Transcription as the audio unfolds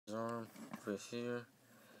arm over here.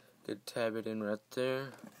 Could tab it in right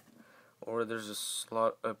there, or there's a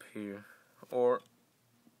slot up here, or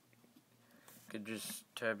could just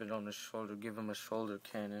tab it on his shoulder, give him a shoulder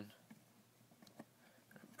cannon.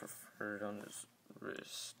 I prefer it on his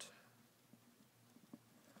wrist,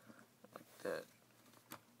 like that.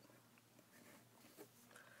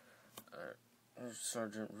 Alright, here's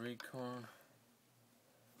Sergeant Recon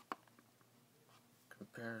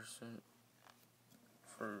comparison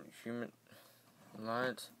for Human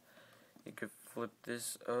Alliance. You could flip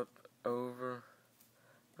this up, over,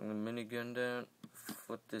 bring the minigun down,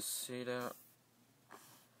 flip this seat out,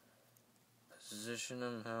 position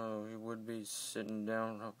him how he would be sitting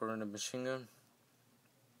down operating a machine gun.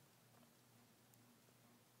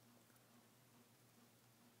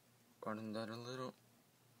 Broaden that a little.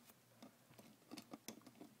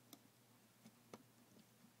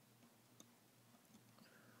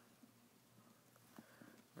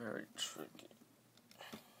 Very tricky.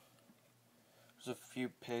 There's a few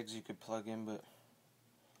pegs you could plug in, but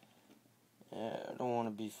yeah, I don't want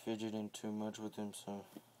to be fidgeting too much with him, so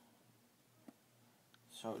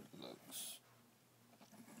that's how it looks.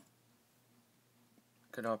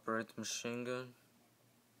 Could operate the machine gun.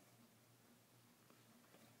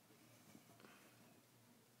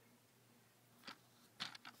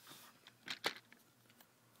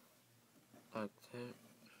 Like that.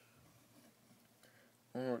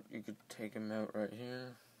 Or you could take him out right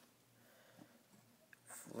here.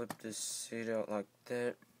 Flip this seat out like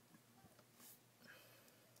that.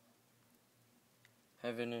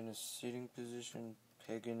 Have it in a seating position,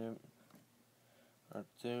 pegging him right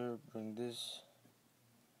there. Bring this.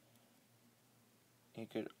 You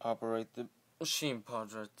could operate the machine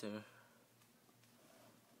pods right there.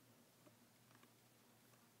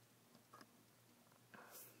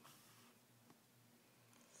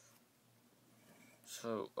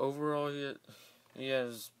 So overall, he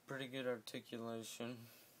has pretty good articulation.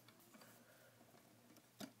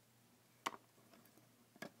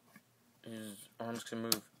 His arms can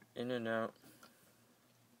move in and out,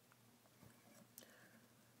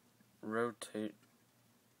 rotate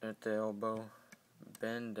at the elbow,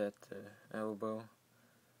 bend at the elbow.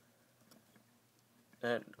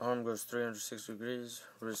 That arm goes 360 degrees,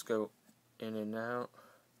 wrists go in and out.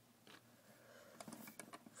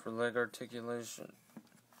 For leg articulation,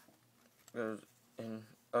 goes in,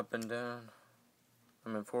 up and down,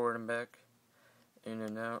 forward and back, in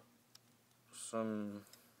and out. Some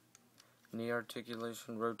knee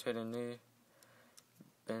articulation, rotating knee,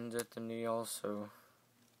 bends at the knee also.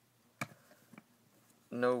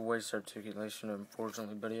 No waist articulation,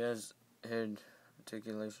 unfortunately, but he has head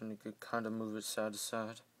articulation. He could kind of move it side to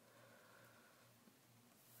side.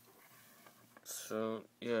 So,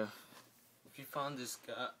 yeah. If you find this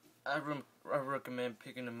guy, I recommend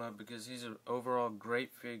picking him up because he's an overall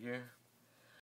great figure.